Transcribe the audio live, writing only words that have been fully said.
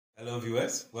Hello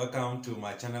viewers, welcome to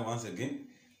my channel once again.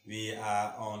 We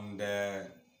are on the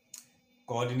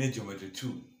coordinate geometry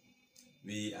 2.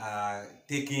 We are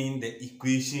taking the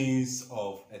equations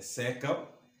of a circle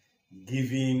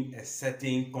given a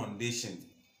certain condition.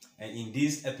 And in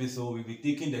this episode, we'll be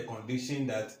taking the condition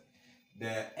that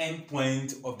the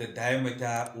endpoint of the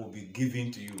diameter will be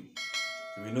given to you.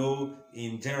 So we know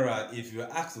in general, if you are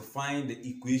asked to find the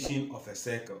equation of a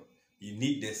circle, you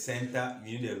need the center,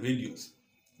 you need the radius.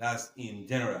 That's in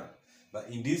general. But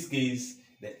in this case,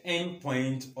 the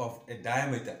endpoint of a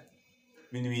diameter,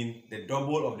 meaning the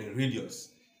double of the radius,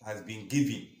 has been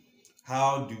given.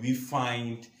 How do we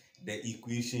find the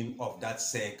equation of that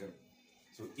circle?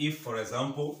 So if, for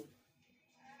example,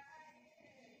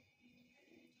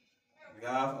 we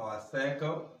have our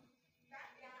circle,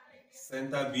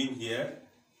 center being here,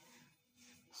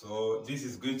 so this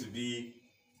is going to be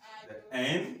the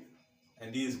N,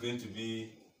 and this is going to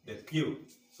be the Q.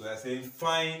 So I say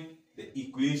find the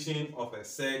equation of a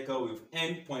circle with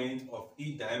endpoint of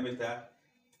each diameter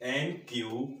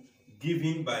NQ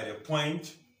given by the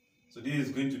point. So this is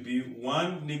going to be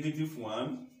 1,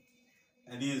 -1,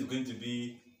 and this is going to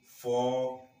be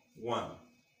 4, 1.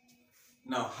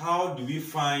 Now, how do we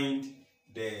find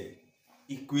the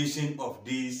equation of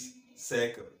this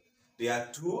circle? There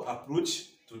are two approaches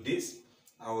to this.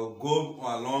 I will go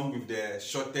along with the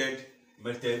shorted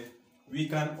method. We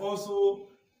can also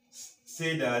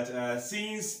say that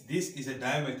since this is a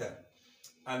diameter,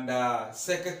 under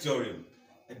circuit theorem,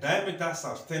 a diameter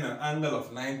subtends an angle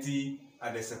of 90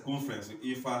 at the circumference. So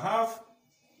if I have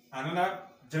another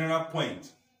general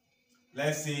point,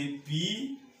 let's say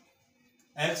P,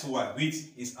 X, Y, which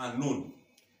is unknown,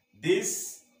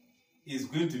 this is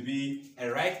going to be a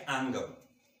right angle.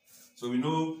 So we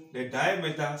know the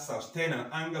diameter subtends an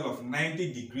angle of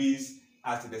 90 degrees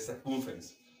at the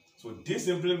circumference. So this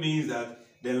simply means that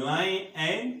the line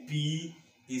NP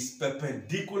is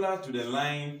perpendicular to the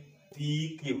line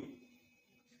PQ.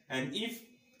 And if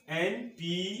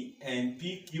NP and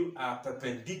PQ are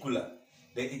perpendicular,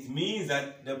 then it means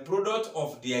that the product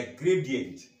of their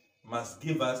gradient must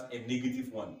give us a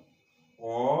 -1.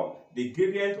 Or the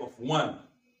gradient of one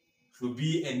should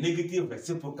be a negative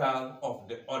reciprocal of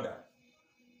the other.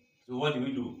 So what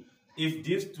do? If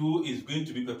this two is going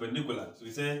to be perpendicular, so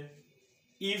we say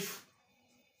if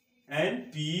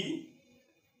NP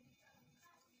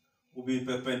will be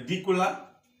perpendicular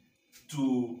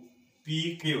to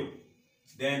PQ,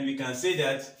 then we can say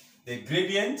that the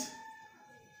gradient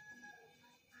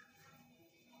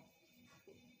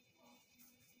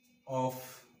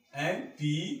of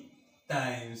NP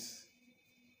times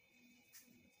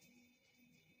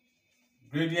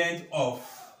gradient of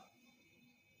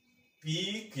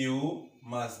PQ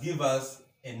must give us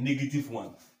a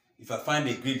 -1. If I find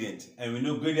a gradient, and we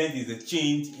know gradient is the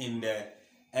change in the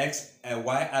x and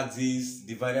y axis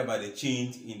divided by the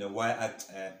change in the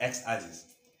x axis.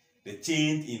 The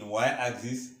change in y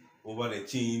axis over the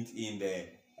change in the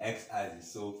x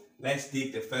axis. So let's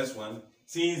take the first one.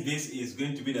 Since this is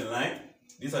going to be the line,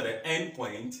 these are the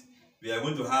endpoint, we are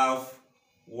going to have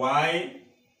y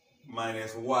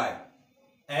minus y,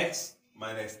 x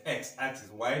minus x axis,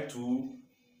 y2,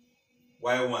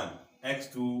 y1,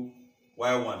 x2,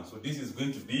 y1. So this is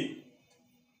going to be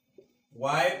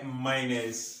y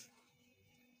minus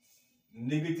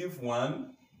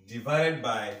 -1 divided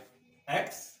by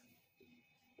x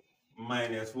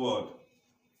minus what?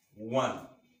 1.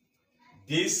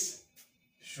 This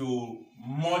should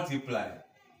multiply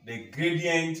the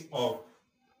gradient of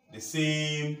the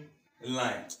same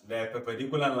line, the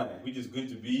perpendicular line, which is going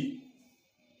to be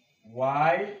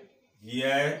y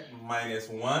here minus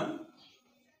 1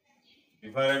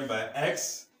 divided by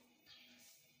x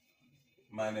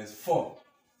minus 4.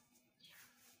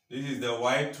 This is the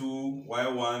y2,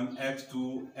 y1,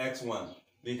 x2, x1.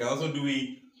 We can also do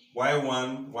it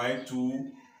y1,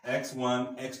 y2,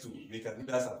 x1, x2. We can do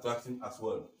that subtraction as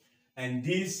well. And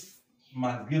this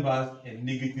must give us a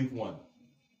 -1.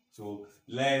 So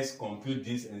let's compute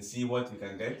this and see what we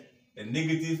can get. A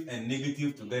negative and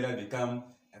negative together become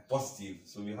a positive.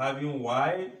 So we're having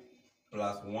y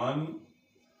plus 1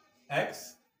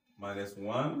 x minus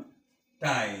 1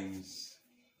 times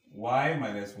y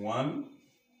minus 1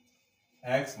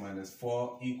 x minus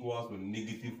 4 equals to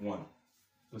 -1.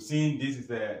 So seeing this is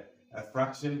a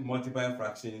fraction multiplying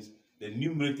fractions, the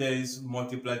numerators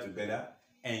multiply together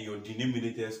and your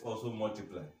denominators also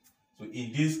multiply. So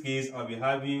in this case, I'll be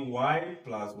having y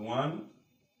plus 1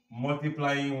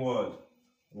 multiplying what?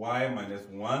 Y minus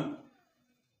 1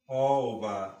 all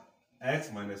over x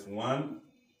minus 1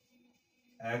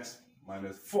 x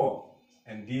minus 4,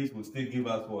 and this will still give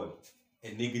us what?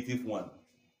 A -1.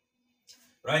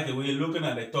 Right away, looking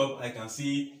at the top, I can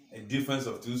see a difference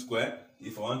of 2 square.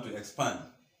 If I want to expand,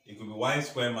 it could be y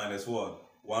square minus what?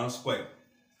 1 square.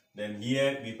 Then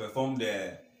here we perform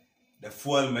the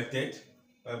FOIL method,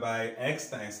 whereby x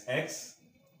times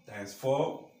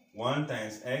 4, 1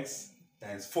 times x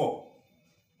times 4.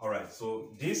 Alright, so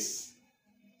this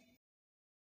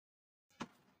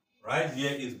right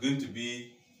here is going to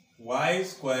be y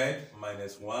squared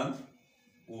minus 1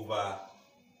 over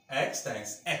x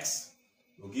times x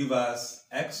will give us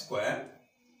x squared.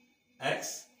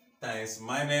 X times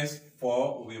minus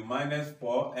 4 will be minus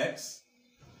 4x.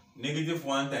 Negative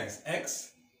 1 times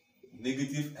x,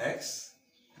 negative x.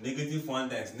 Negative 1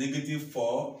 times negative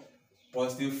 4,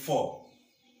 positive 4.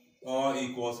 All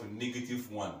equals to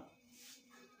negative 1.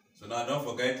 So now don't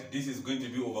forget, this is going to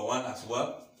be over 1 as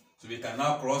well. So we can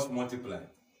now cross multiply.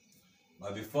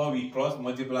 But before we cross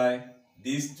multiply,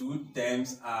 these two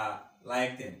terms are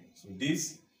like them. So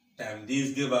this times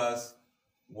this give us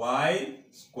y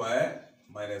squared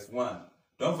minus 1.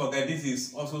 Don't forget, this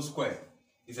is also square.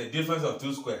 It's a difference of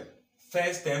 2 square.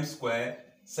 First term square,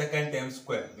 second term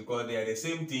square, because they are the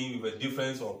same thing with a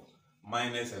difference of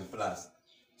minus and plus.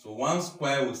 So 1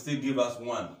 square will still give us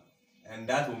 1, and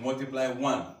that will multiply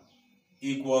 1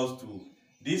 equals to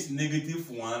this negative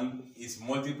 1 is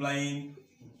multiplying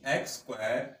x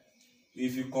squared.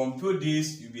 If you compute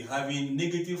this, you'll be having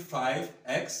negative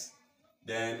 5x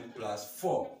then plus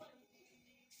 4.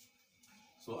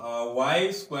 So our y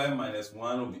squared minus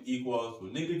 1 will be equal to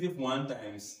negative 1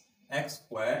 times x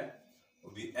squared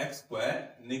will be x squared,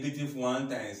 negative 1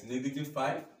 times negative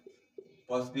 5,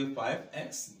 positive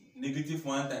 5x, negative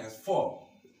 1 times 4,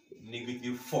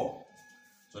 negative 4.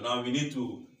 So now we need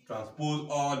to transpose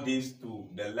all this to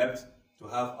the left to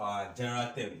have our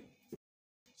general term.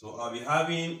 So I'll be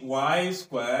having y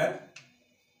squared.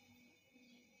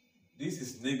 This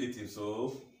is negative,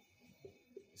 so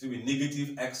it will be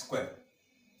negative x squared.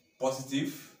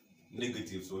 Positive,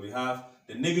 negative. So we have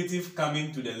the negative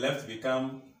coming to the left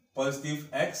become positive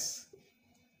x.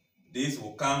 This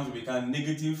will come to become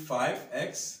negative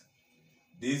 5x.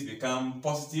 This become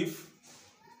positive.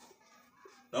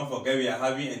 Don't forget we are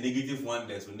having a negative 1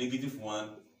 there. So negative 1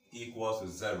 equals to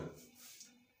 0.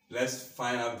 Let's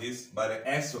find out this. But the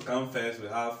x will come first. We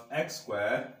have x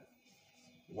squared,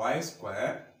 y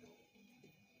squared,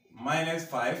 minus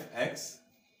 5x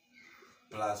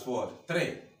plus what?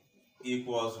 3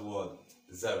 equals what?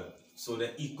 0. So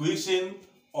the equation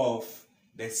of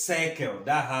the circle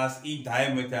that has a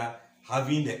diameter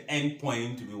having the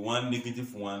endpoint to be 1,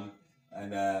 negative 1,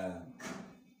 and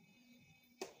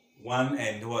 1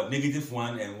 and what? Negative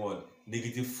 1 and what?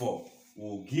 Negative 4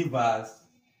 will give us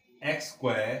x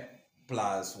squared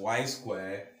plus y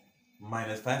squared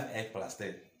minus 5x plus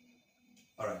 3.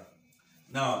 Alright.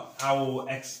 Now I will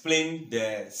explain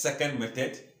the second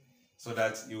method so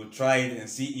that you will try it and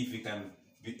see if you can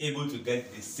be able to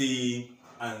get the same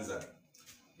answer.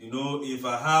 You know, if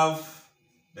I have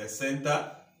the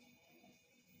center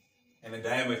and the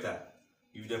diameter,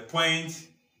 if the point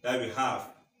that we have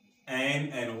N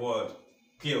and what?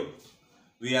 Q.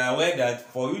 We are aware that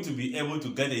for you to be able to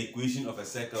get the equation of a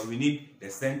circle, we need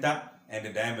the center and the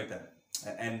diameter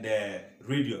and the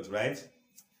radius, right?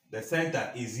 The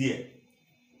center is here,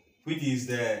 which is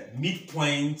the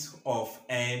midpoint of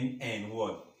N and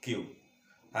what? Q.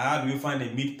 How do we find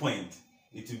the midpoint?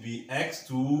 It will be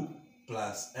x2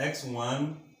 plus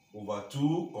x1 over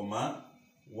 2, comma,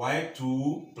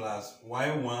 y2 plus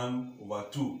y1 over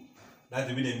 2. That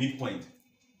will be the midpoint.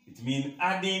 It means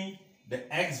adding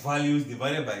the x values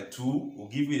divided by 2 will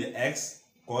give you the x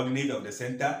coordinate of the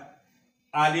center.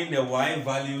 Adding the y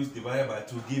values divided by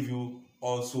 2 give you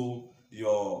also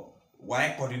your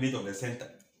y coordinate of the center.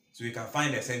 So you can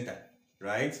find the center,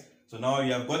 right? So now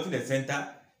you have gotten the center,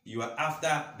 you are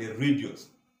after the radius,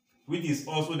 which is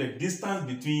also the distance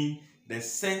between the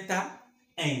center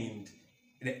and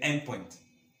the endpoint.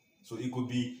 So it could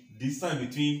be distance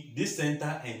between this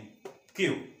center and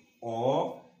Q,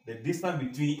 or the distance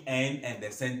between N and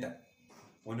the center.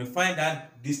 When you find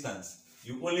that distance,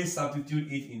 you only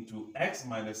substitute it into x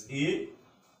minus a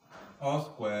all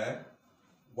square,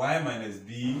 y minus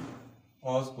b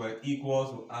all square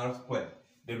equals to r square.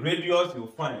 The radius you'll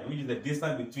find, which is the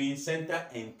distance between center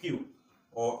and Q,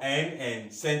 or N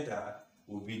and center,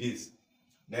 will be this.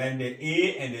 Then the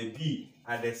A and the B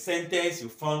are the centers you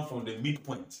found from the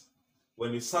midpoint.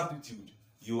 When you substitute,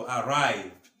 you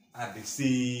arrive at the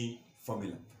same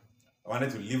formula. I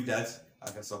wanted to leave that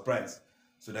as a surprise,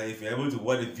 so that if you're able to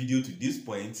watch the video to this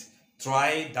point,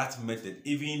 try that method.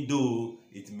 Even though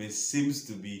it may seem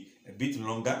to be a bit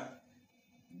longer,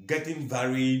 getting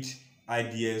varied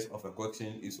ideas of a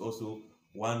question is also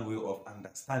one way of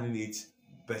understanding it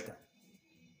better.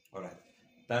 All right.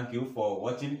 Thank you for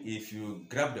watching. If you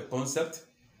grab the concept,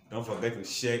 don't forget to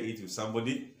share it with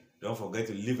somebody. Don't forget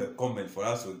to leave a comment for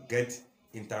us to get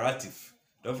interactive.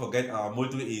 Don't forget our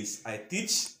motto is I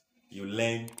teach, you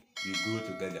learn, we grow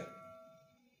together.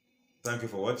 Thank you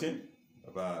for watching.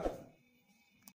 Bye-bye.